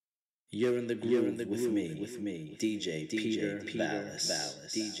You're in the groove with me, DJ Peter Valis.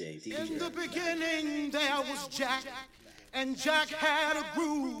 DJ Peter. In the beginning there was Jack, and Jack had a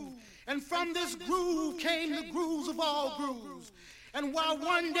groove, and from this groove came the grooves of all grooves. And while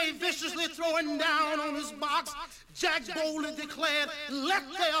one day viciously throwing down on his box, Jack boldly declared, "Let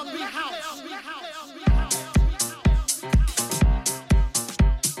there be house."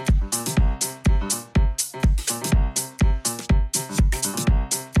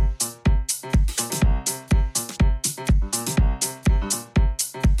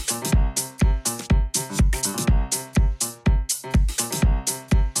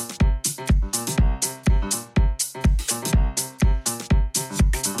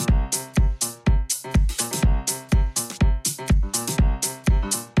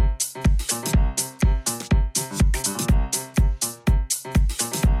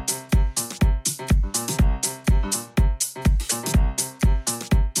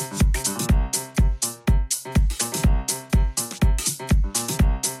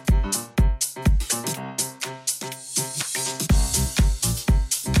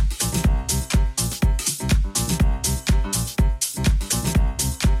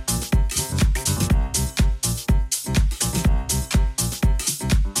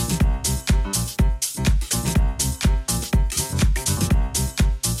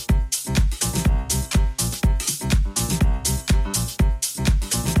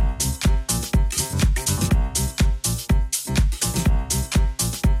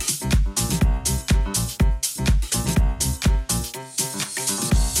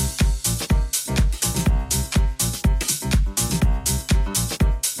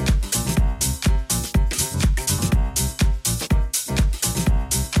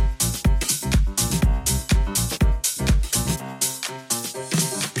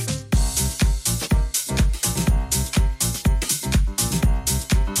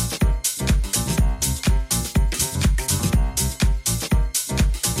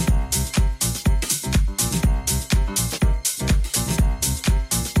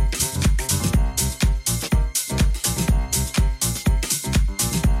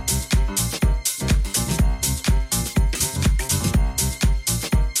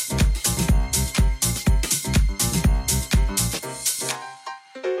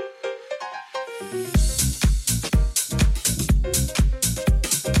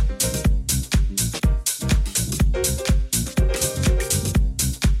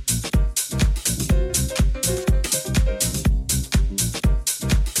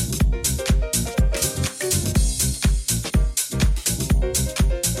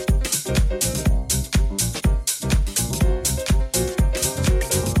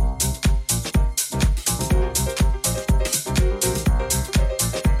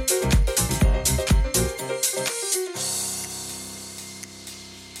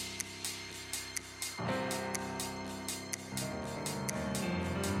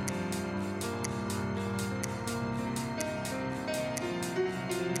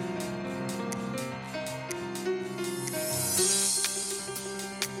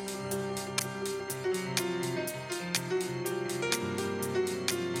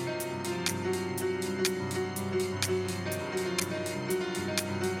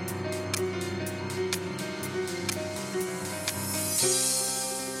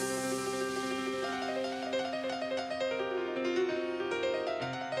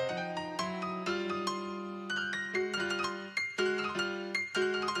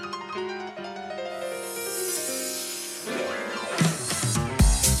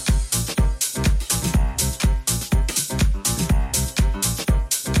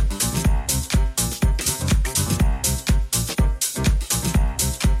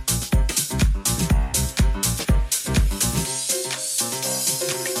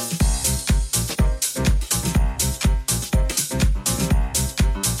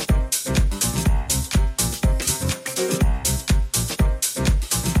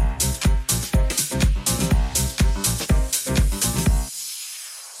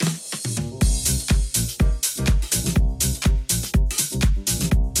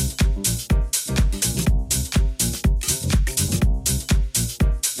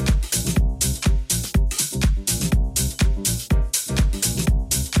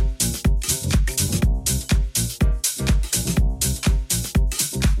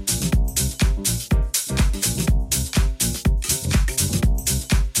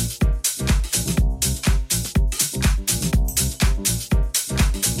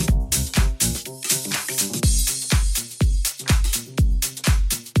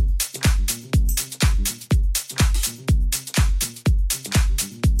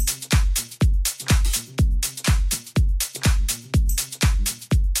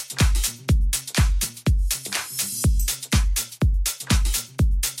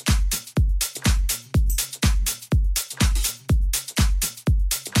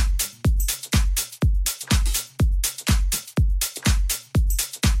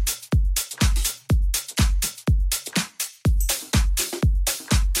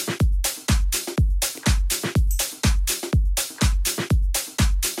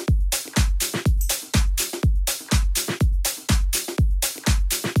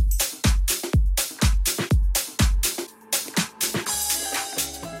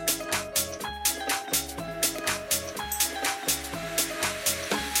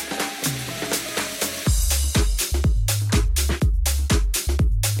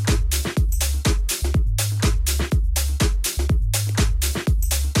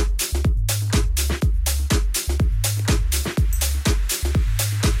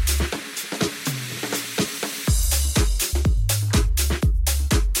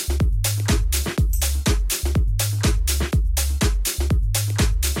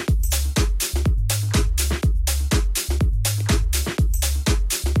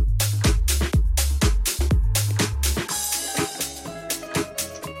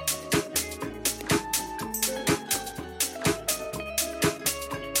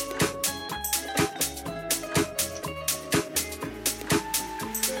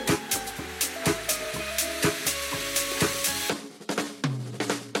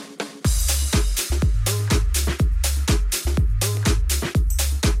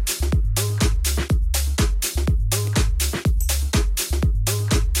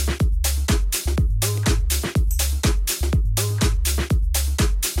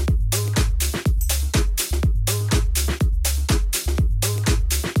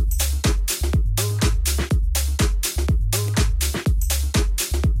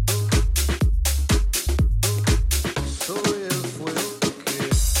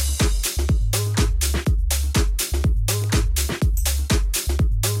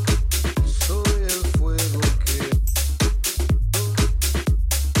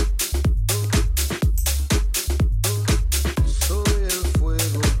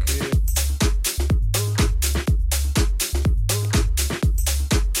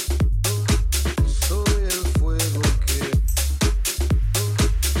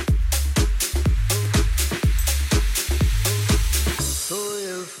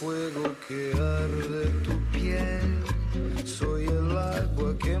 fuego que arde tu piel, soy el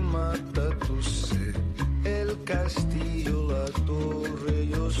agua que mata tu sed, el castillo, la torre,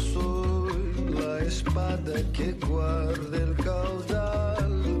 yo soy la espada que guarda el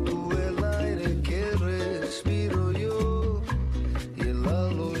caudal, tú el aire que respiro yo y la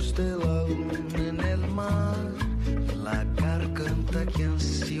luz de la luna en el mar, la garganta que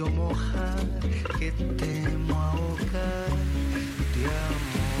ansío mojar, que temo ahogar de amor.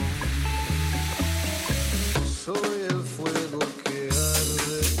 Soy el fuego que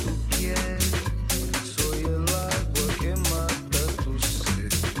arde tu piel, soy el agua que mata tu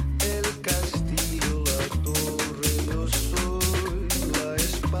sed, el castillo, la torre, yo soy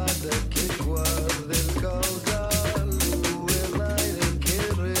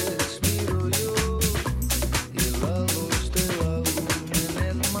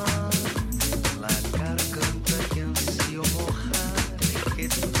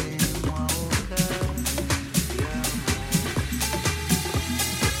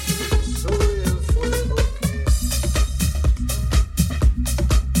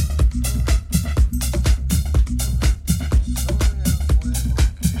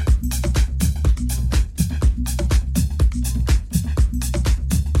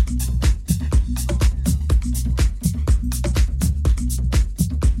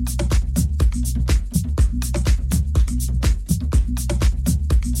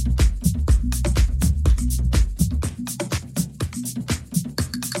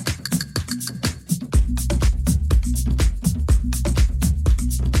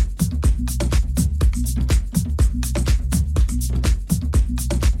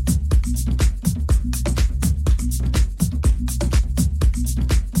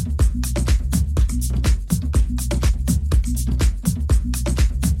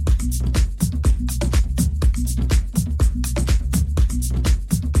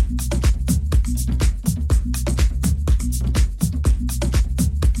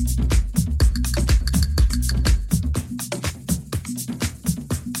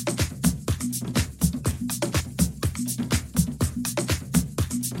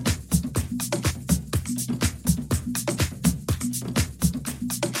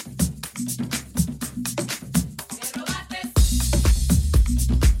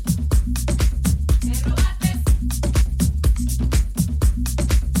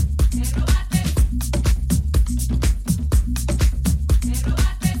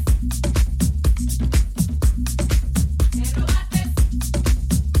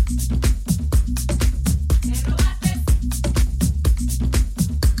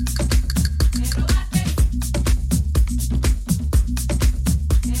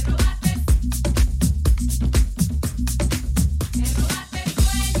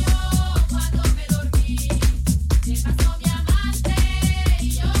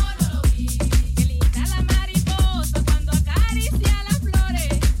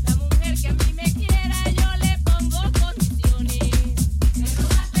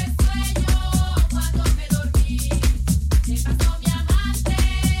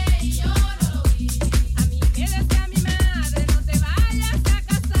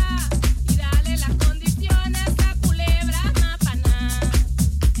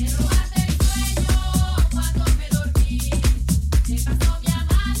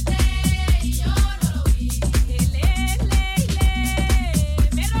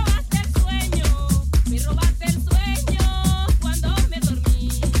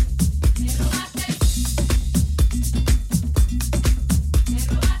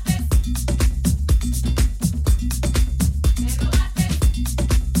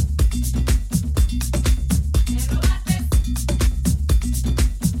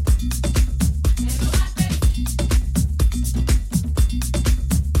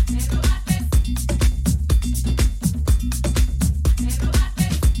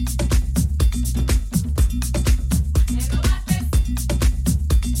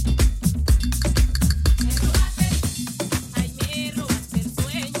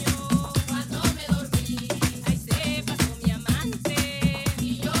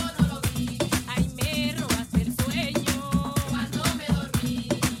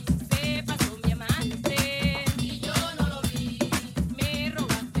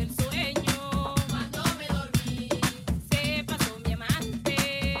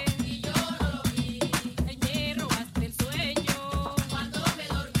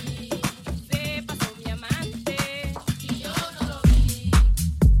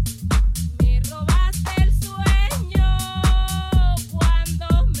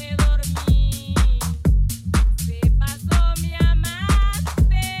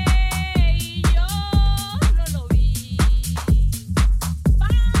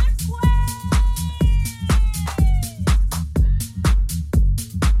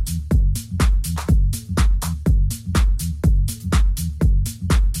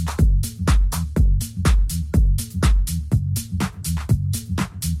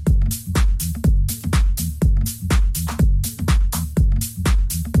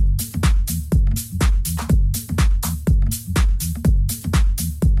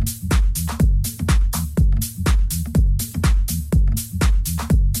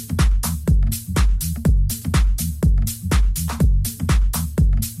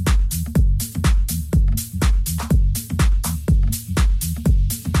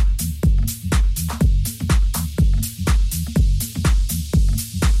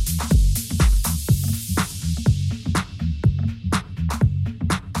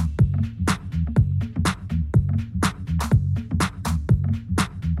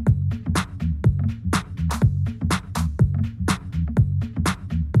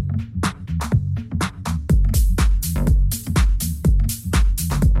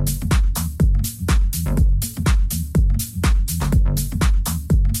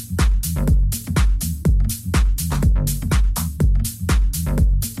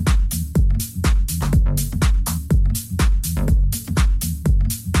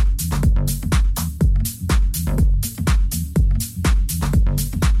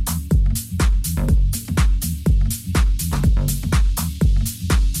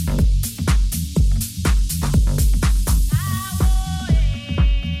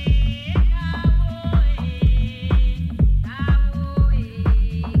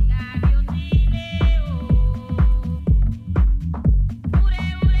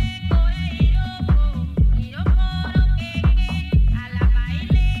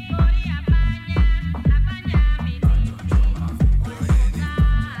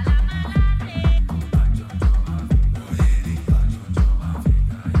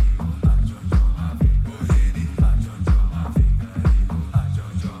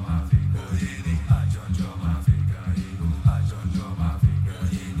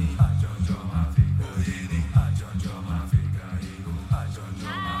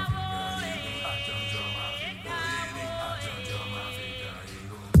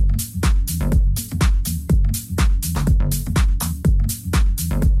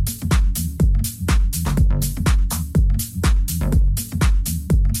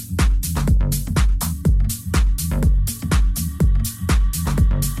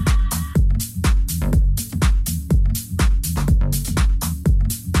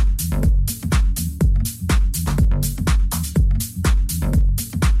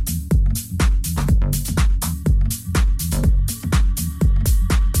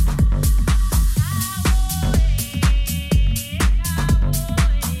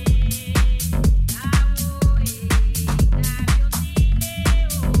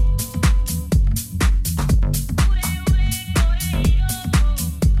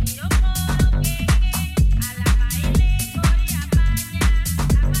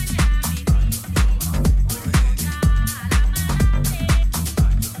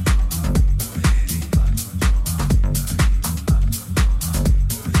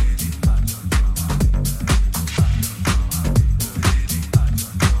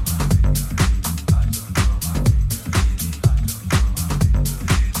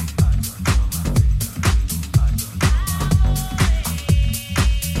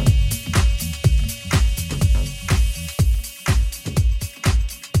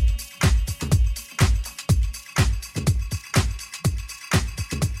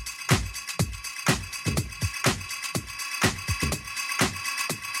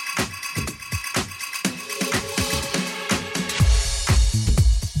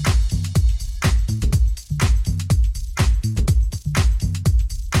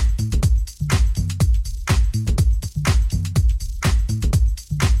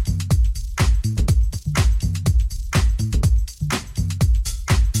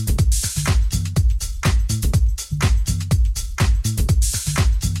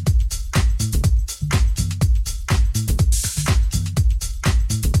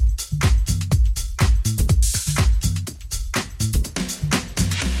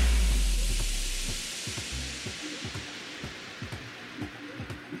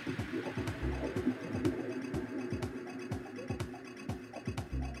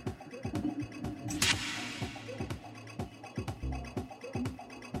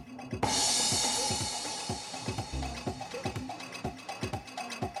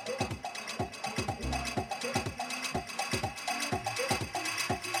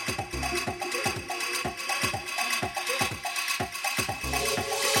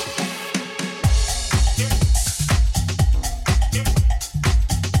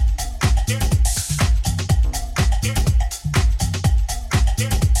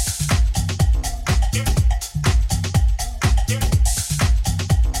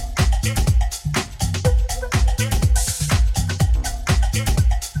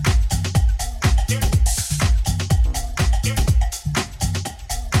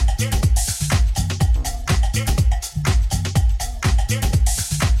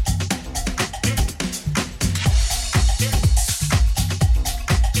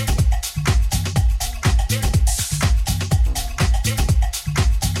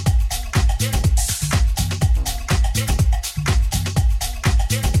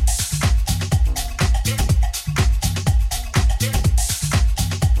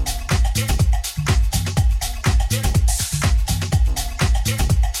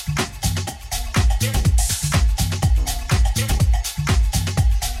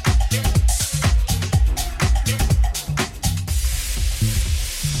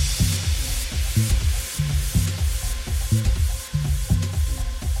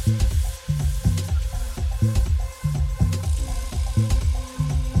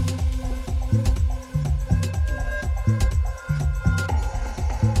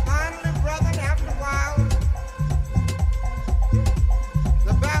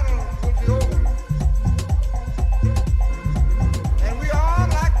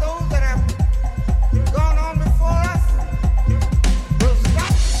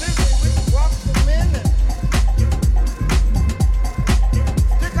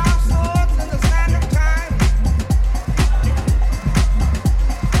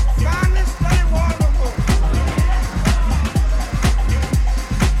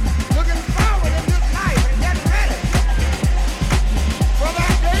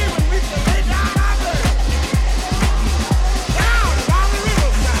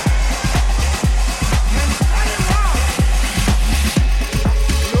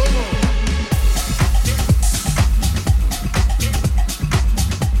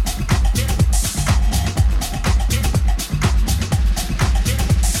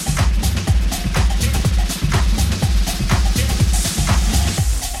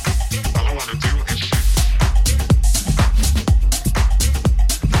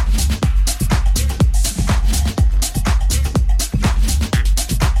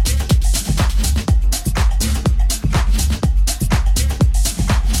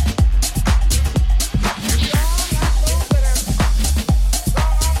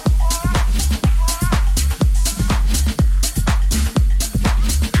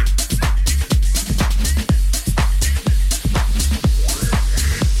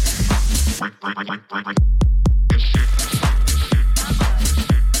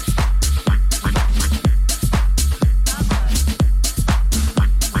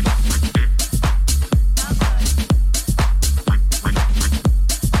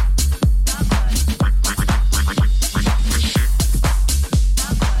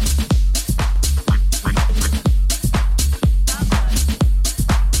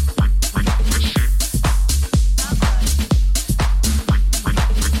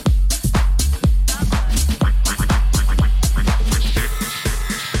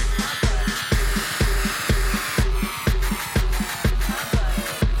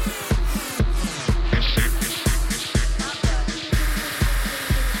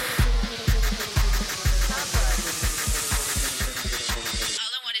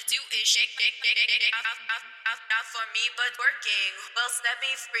Not for me, but working will set me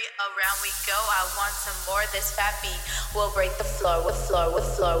free. Around we go. I want some more. This fat beat will break the floor with floor with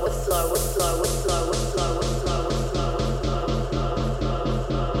floor with floor with floor with floor with floor with floor with floor.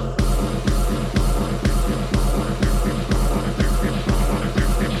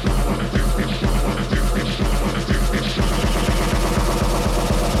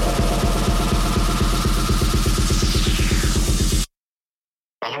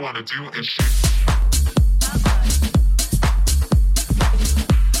 All I wanna do is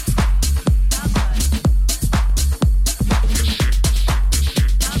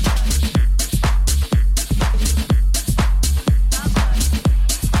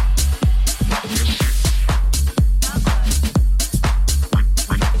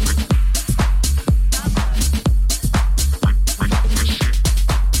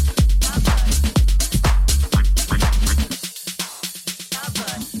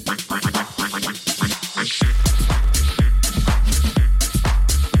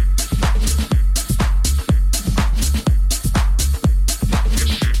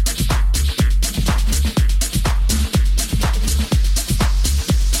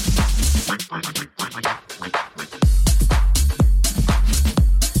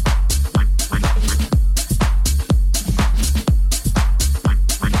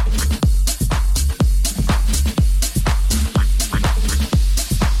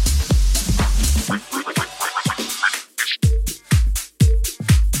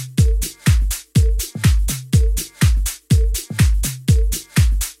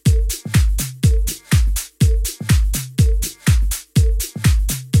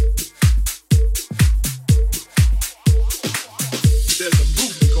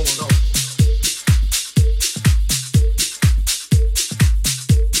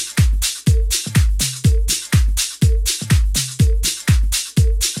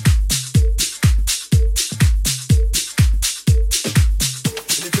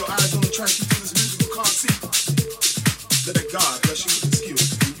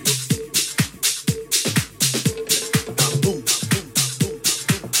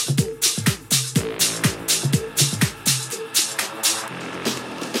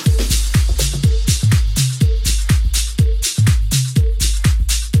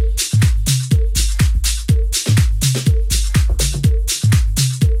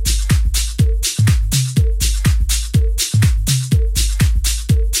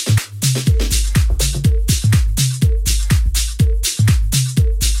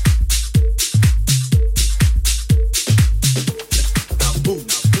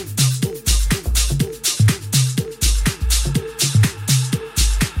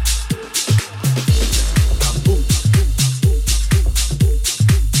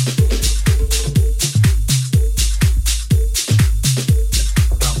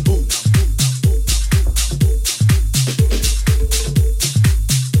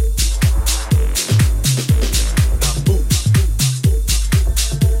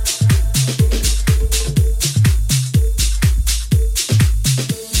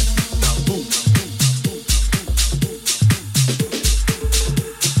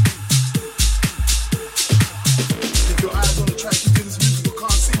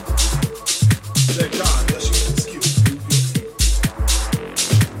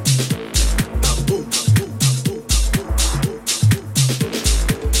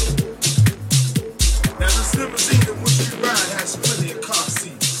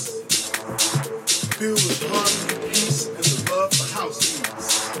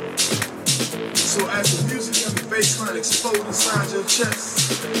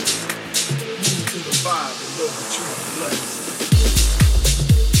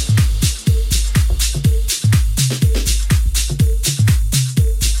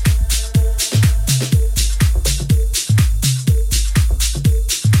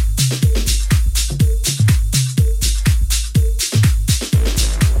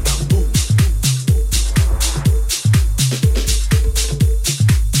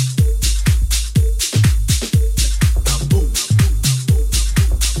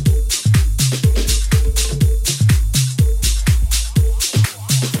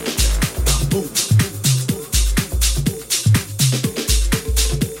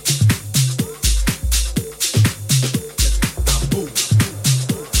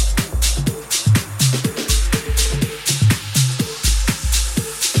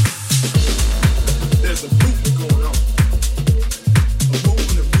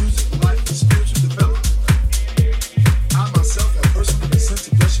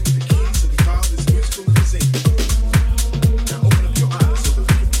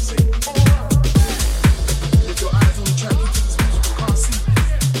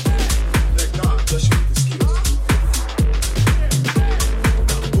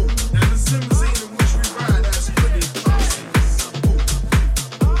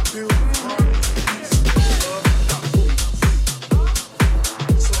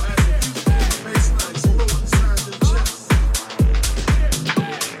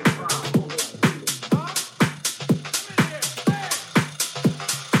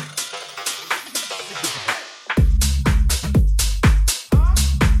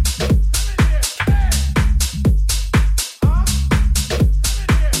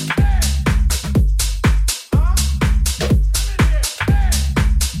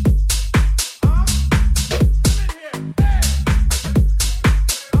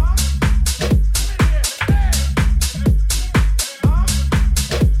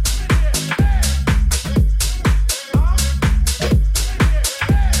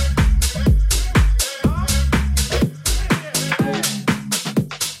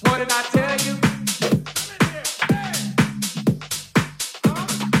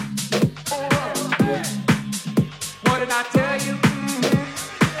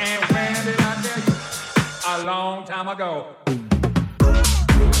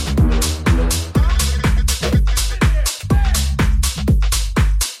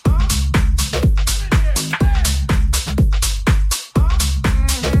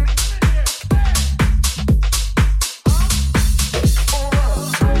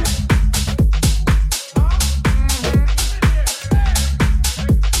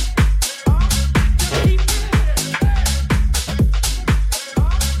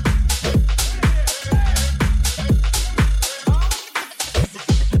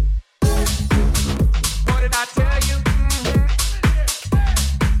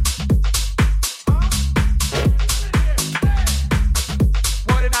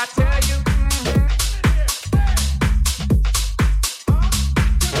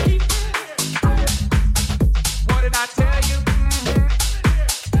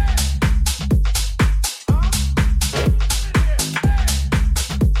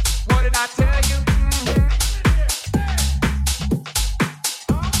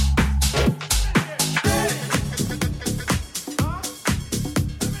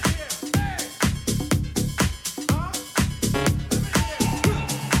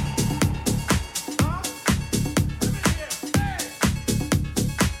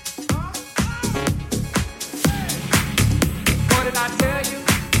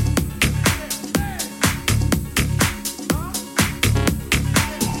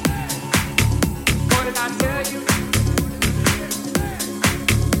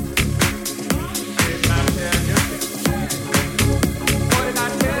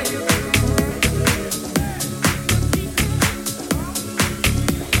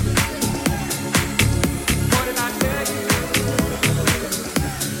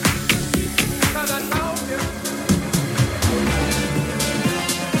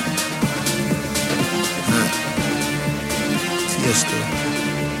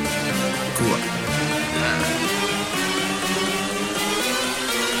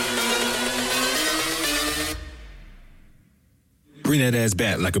Bring that ass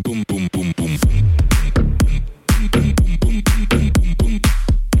back like a boom, boom, boom, boom, boom.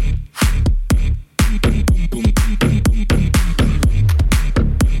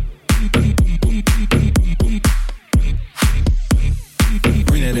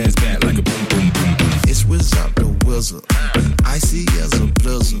 Bring that ass back like a boom, boom, boom, boom. It's Wizard the Wizard, icy as a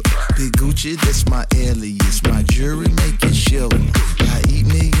blizzard. Big Gucci, that's my alias. My jewelry make it shiver. I eat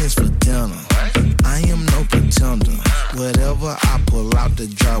millions for dinner. I am no pretender. Whatever I pull out the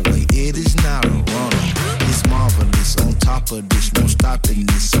driveway, it is not a runner. It's marvelous. On top of this, no stopping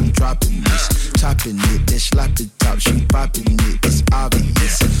this. I'm dropping this, topping it. That sloppy top, she popping it. It's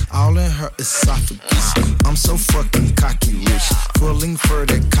obvious. All in her esophagus. I'm so fucking cocky rich. Pulling for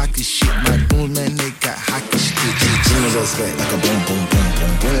that cocky shit. My goon man, they got hockey sticks. Bring it ass back like a boom, boom, boom,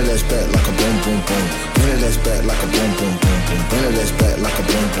 boom. Bring it ass back like a boom, boom, boom. Bring it ass back like a boom, boom, boom, boom. Bring it ass back like a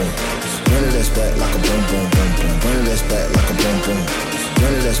boom, boom. Bring it ass back like a boom, boom, boom, boom. Bring it ass back like a boom, boom.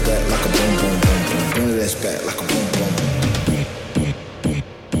 Bring it ass back like a boom, boom, boom, boom. Bring it ass back like a boom, boom.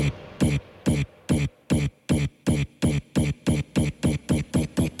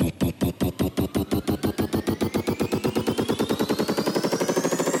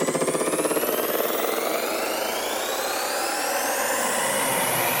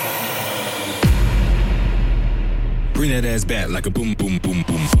 Bring that ass back like a boom, boom, boom,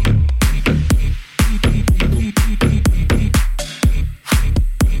 boom.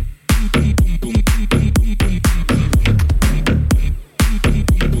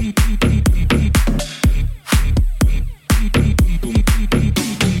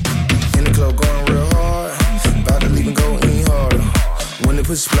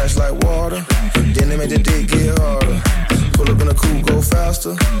 Splash like water, then they make the dick get harder. Pull up in a coupe, go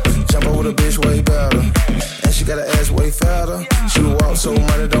faster. Jump out with a bitch way better. And she got her ass way fatter. She walk so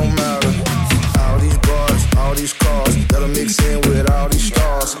money don't matter. All these bars, all these cars, that'll mix in with all these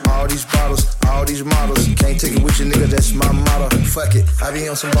stars. All these bottles, all these models. Can't take it with you, nigga, that's my motto. Fuck it, I be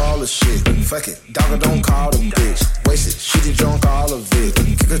on some baller shit. Fuck it, dogger don't call the bitch. Waste it, she done drunk all of it.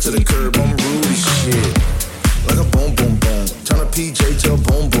 Kick her to the curb, I'm rude as shit. Like a boom, boom, boom. Turn a PJ to a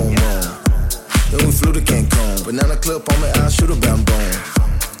boom, boom, boom. Then we flew to Cancun. Banana clip on me, I'll shoot a bam, boom.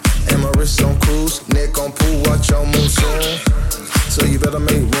 And my wrist on cruise, neck on pool, watch your moon soon. So you better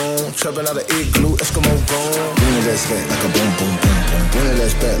make room. Trapping out of igloo, Eskimo gone. Bring it ass back like a boom, boom, boom, boom. Bring it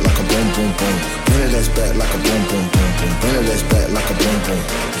ass back like a boom, boom, boom. Bring it ass back like a boom, boom, boom, boom. Bring it ass back like a boom, boom.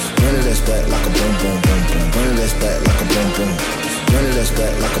 Bring it ass back like a boom, boom, boom, boom. Bring it ass back like a boom, boom. Bring it ass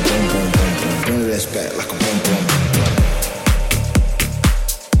back like a boom, boom, boom, boom. Bring it ass back like a boom, boom.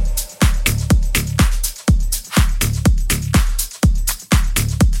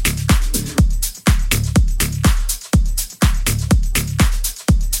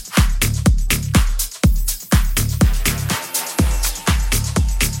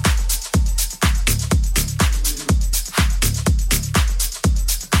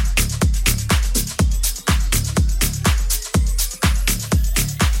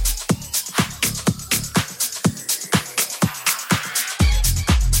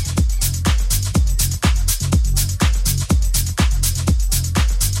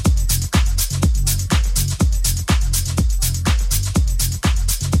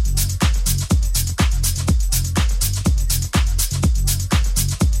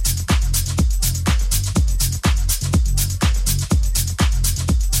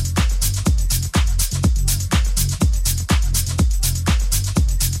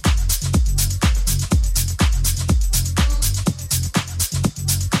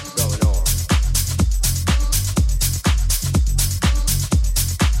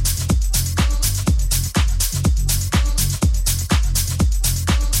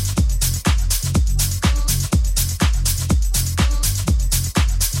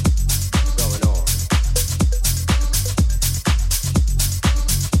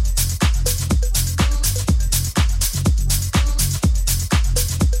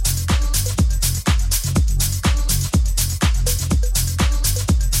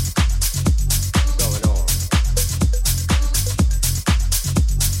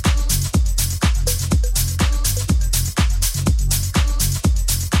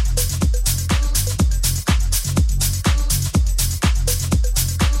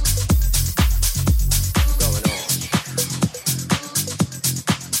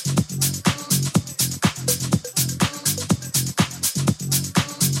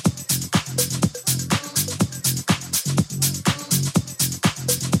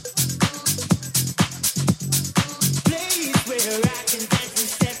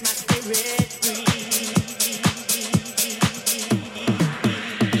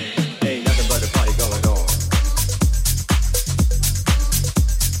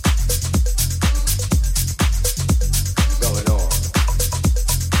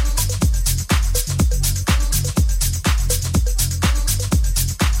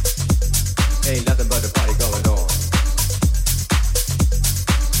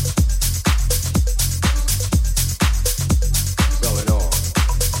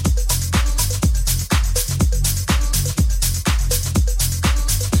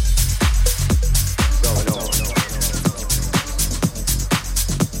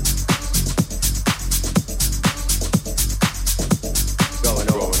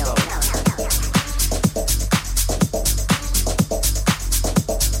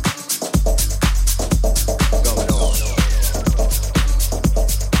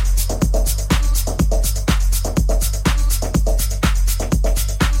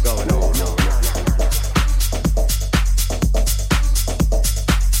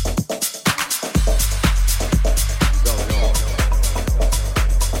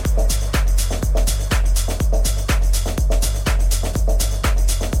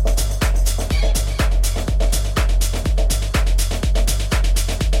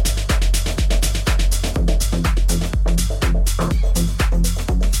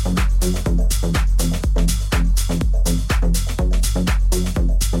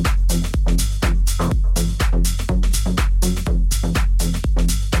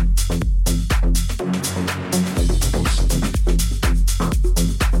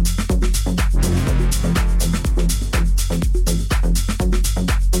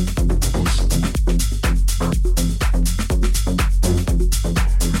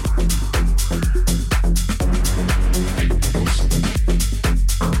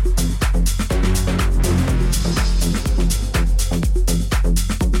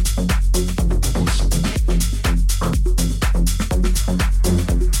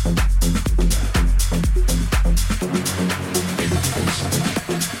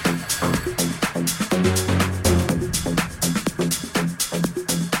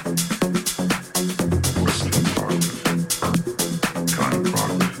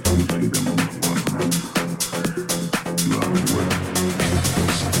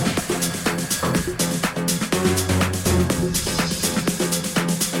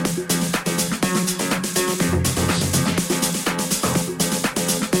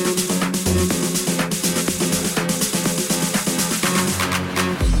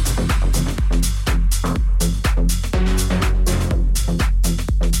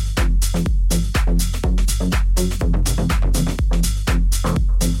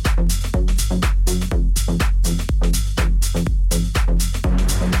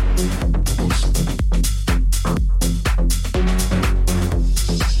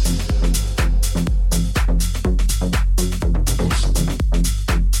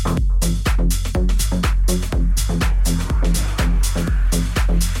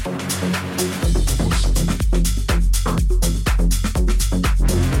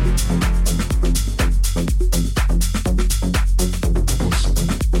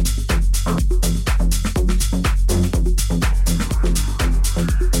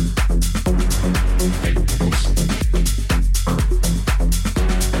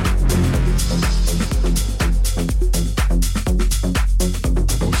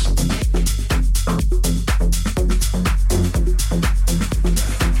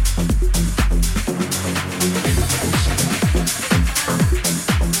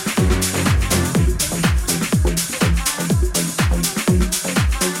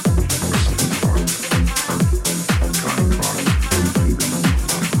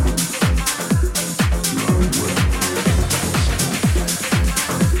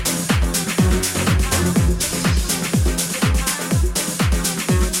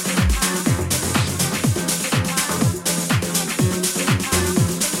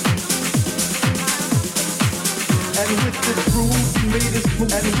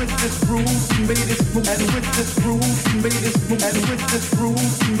 and with this groove, we made it move, and with this groove, we made it move, and with this groove,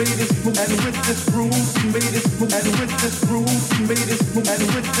 we made it move, and with this groove, we made it move, and with this groove, we made it move, and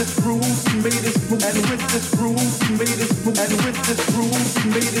with this groove, we made it move, and with this groove, we made it move, and with this groove,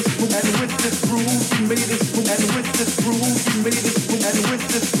 we made it move, and with this groove, we made it move, and with this groove, we made it move, and with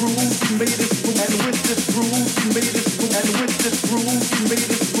this groove, we made it move, and with this groove, we made it move, and with this groove, we made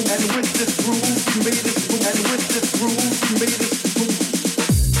it move, and with this groove, we made it move, and with this groove, we made it move.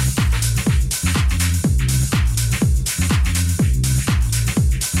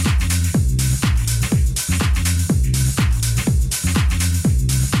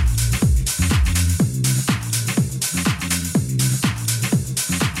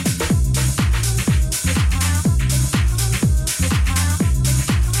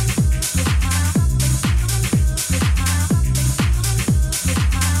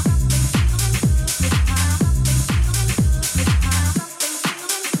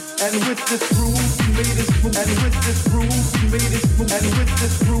 And with this groove, we made it move. And with this groove, we made it move. And with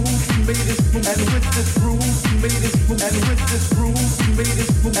this groove, we made it move. And with this groove, we made it move. And with this groove, we made it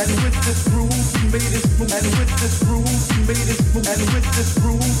move. And with this groove, we made it move. And with this groove, we made it move. And with this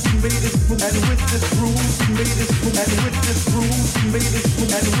groove, we made it move. And with this groove, we made it move. And with this groove, we made it move.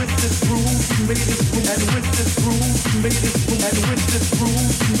 And with this groove, we made it move. And with this groove, we made it move. And with this groove,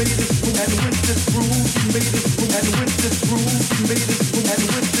 we made it move. And with this groove, we made it move. And with this groove, we made it move. And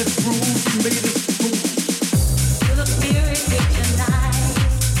with this groove, we made it move. Feel the spirit hit tonight.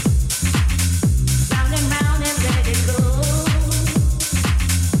 Round and round and let it go.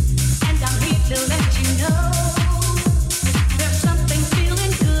 And I'm here to let you know there's something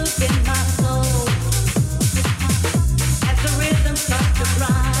feeling good in my soul. As the rhythm starts to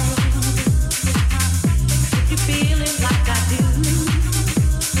grind, if you feel it like I do,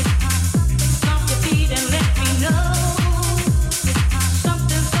 stomp your feet and let me know.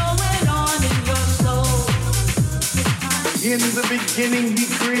 In the beginning, he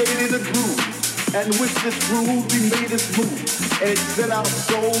created a groove, and with this groove, he made us move, and it set our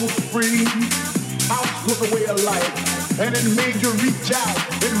souls free. House was a way of life, and it made you reach out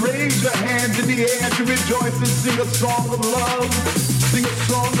and raise your hands in the air to rejoice and sing a song of love, sing a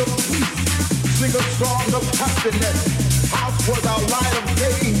song of peace, sing a song of happiness. House was our light of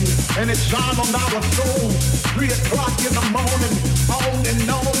day, and it shone on our souls. 3 o'clock in the morning, on and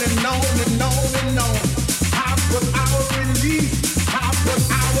on and on and on and on. House was our release. House was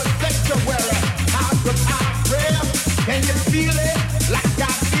our sanctuary. House was our prayer. Can you feel it like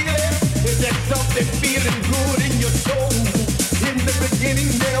I feel it? Is there something feeling good in your soul? In the beginning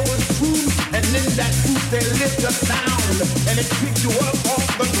there was truth, and in that truth there lived a sound, and it picked you up off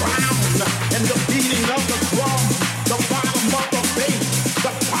the ground. And the beating of the drum, the bottom of the bass,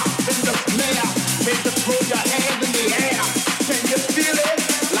 the pop and the snare made you throw your hands in the air. Can you feel it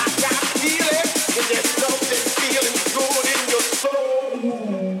like I feel it? Is there something feeling good in your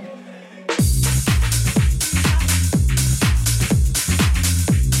soul?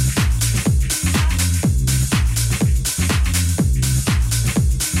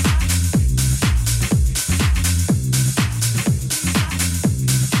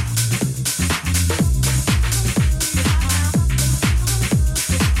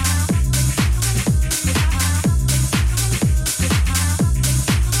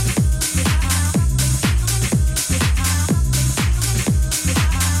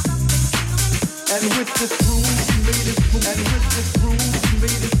 And with this groove, we made it move. And with this groove, we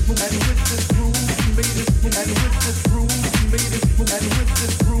made it move. And with this groove, we made it move. And with this groove, we made it move. And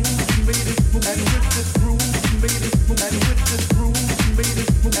with this groove, we made it move. And with this groove, we made it move.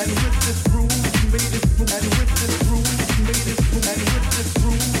 And with this groove, we made it move. And with this groove, we made it move. And with this groove, we made it move. And with this groove, we made it move. And with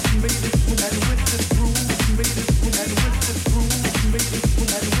this groove, we made it move. And with this groove, we made it move. And with this groove, we made it move. And with this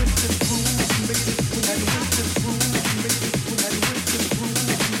groove, we made it move. And with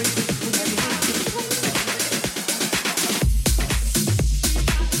this groove, we made it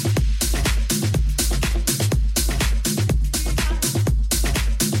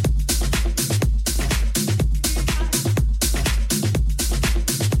move.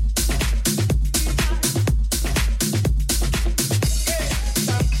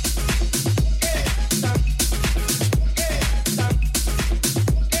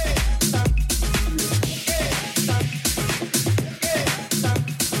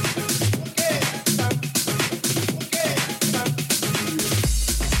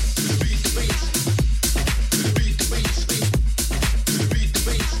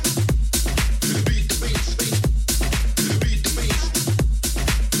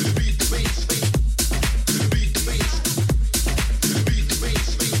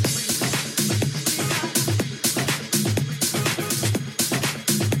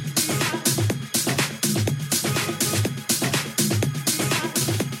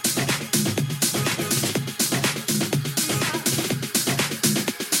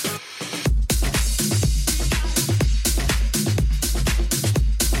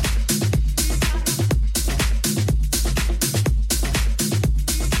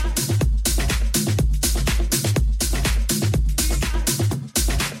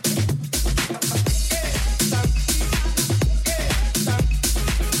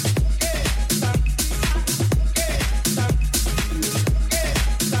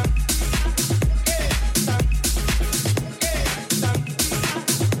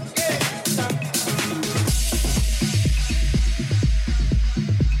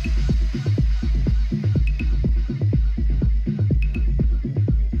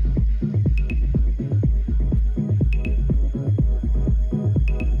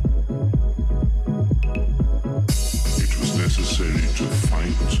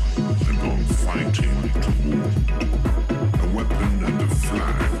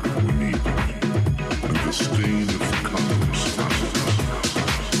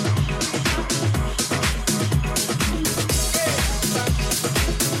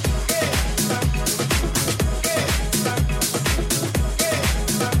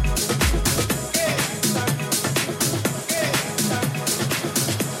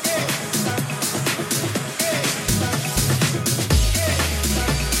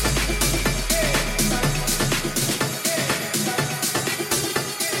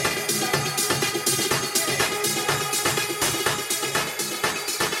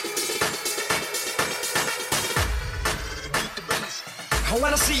 I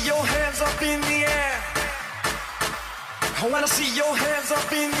wanna see your hands up in the air. I wanna see your hands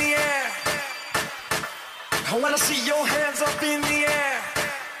up in the air. I wanna see your hands up in the air.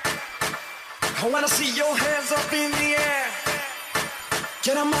 I wanna see your hands up in the air.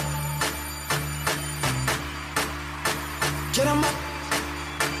 Get 'em up. Get 'em up.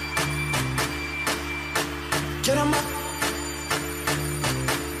 Get 'em up.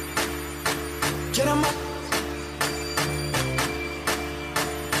 Get 'em up.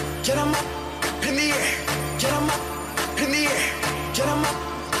 Get 'em up in the air. Get 'em up in the air. Get 'em up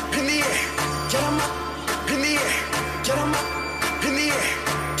in the air. Get 'em up in the air. Get 'em up in the air.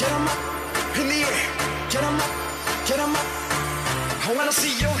 Get 'em up in the air. Get 'em up. Get 'em up. I wanna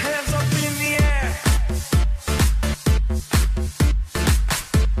see your hands up in the air.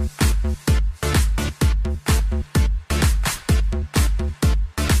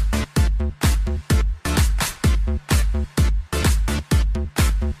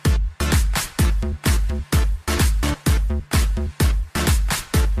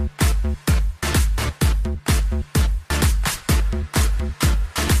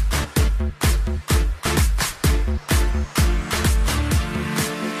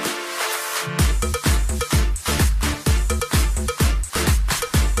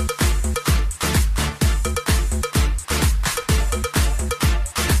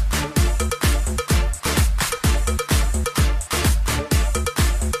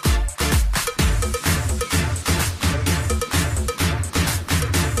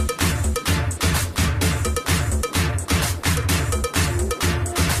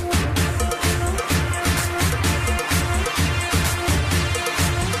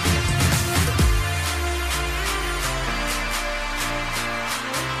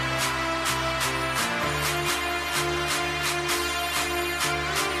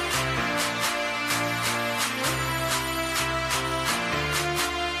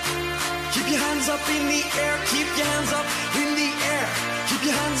 Up in the air, keep your hands up in the air. Keep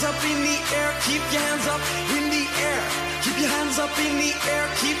your hands up in the air, keep your hands up in the air. Keep your hands up in the air,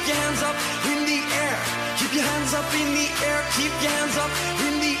 keep your hands up in the air. Keep your hands up in the air, keep your hands up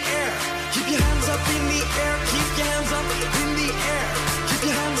in the air. Keep your hands up in the air, keep your hands up in the air. Keep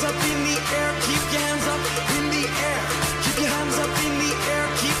your hands up in the air, keep your hands up in the air. Keep your hands up in the air,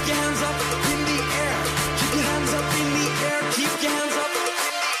 keep your hands up in the air. Keep your hands up in the air, keep your hands up.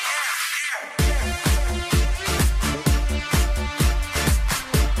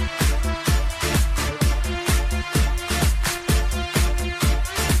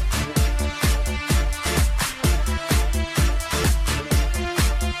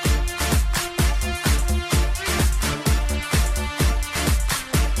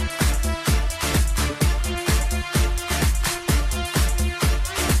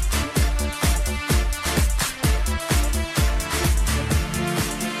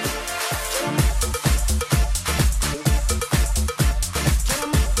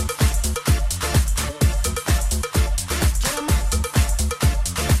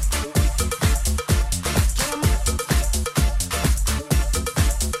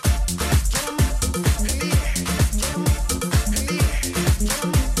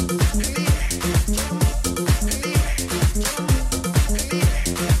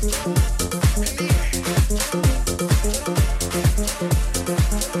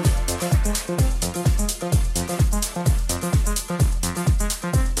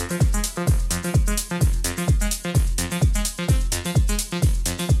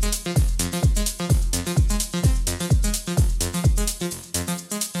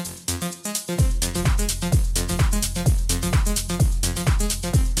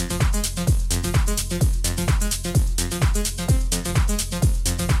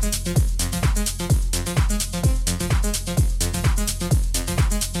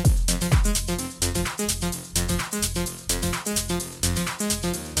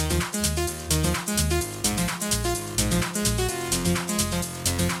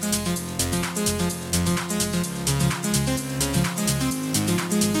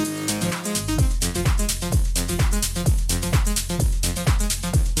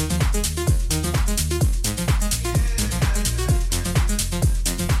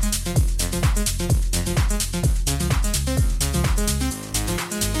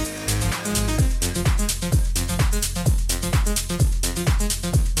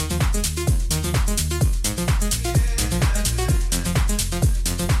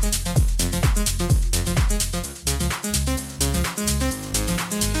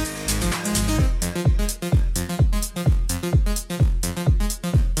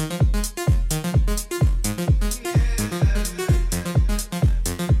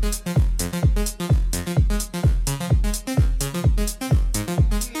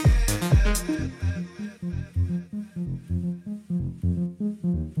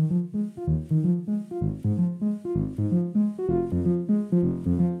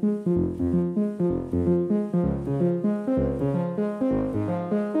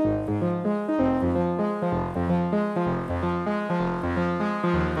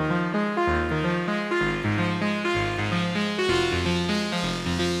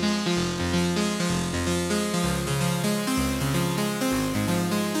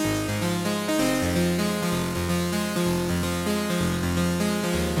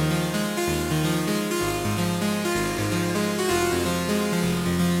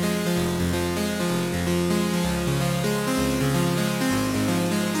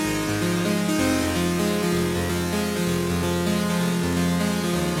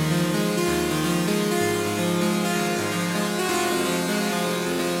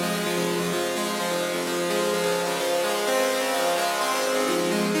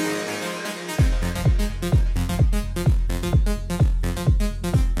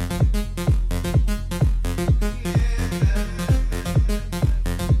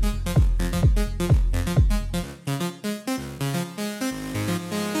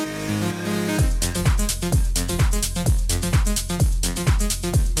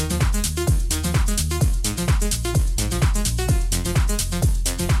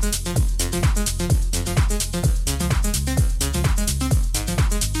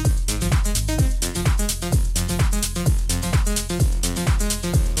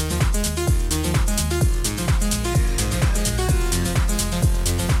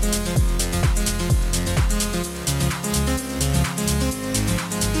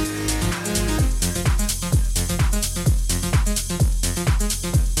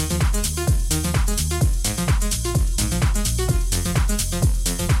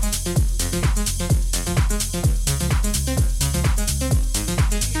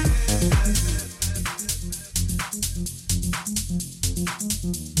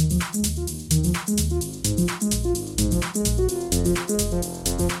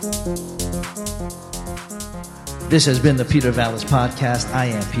 This has been the Peter Valis Podcast. I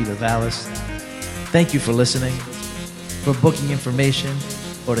am Peter Valis. Thank you for listening. For booking information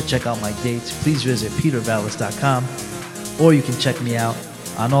or to check out my dates, please visit petervalis.com, or you can check me out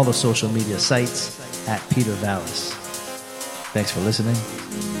on all the social media sites at Peter Valis. Thanks for listening.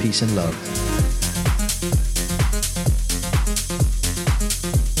 Peace and love.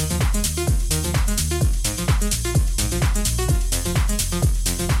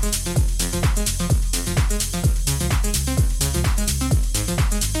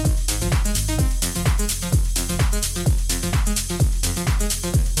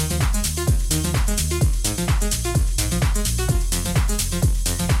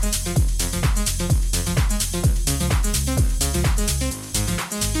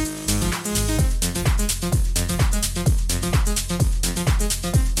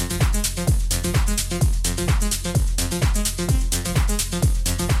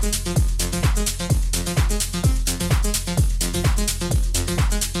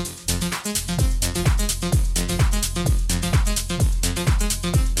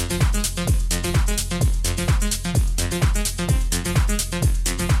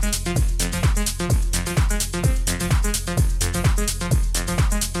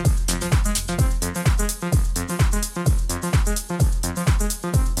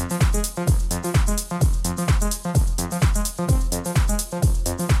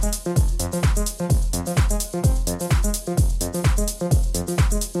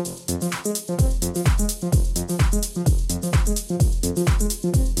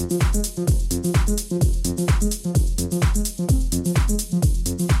 Thank you.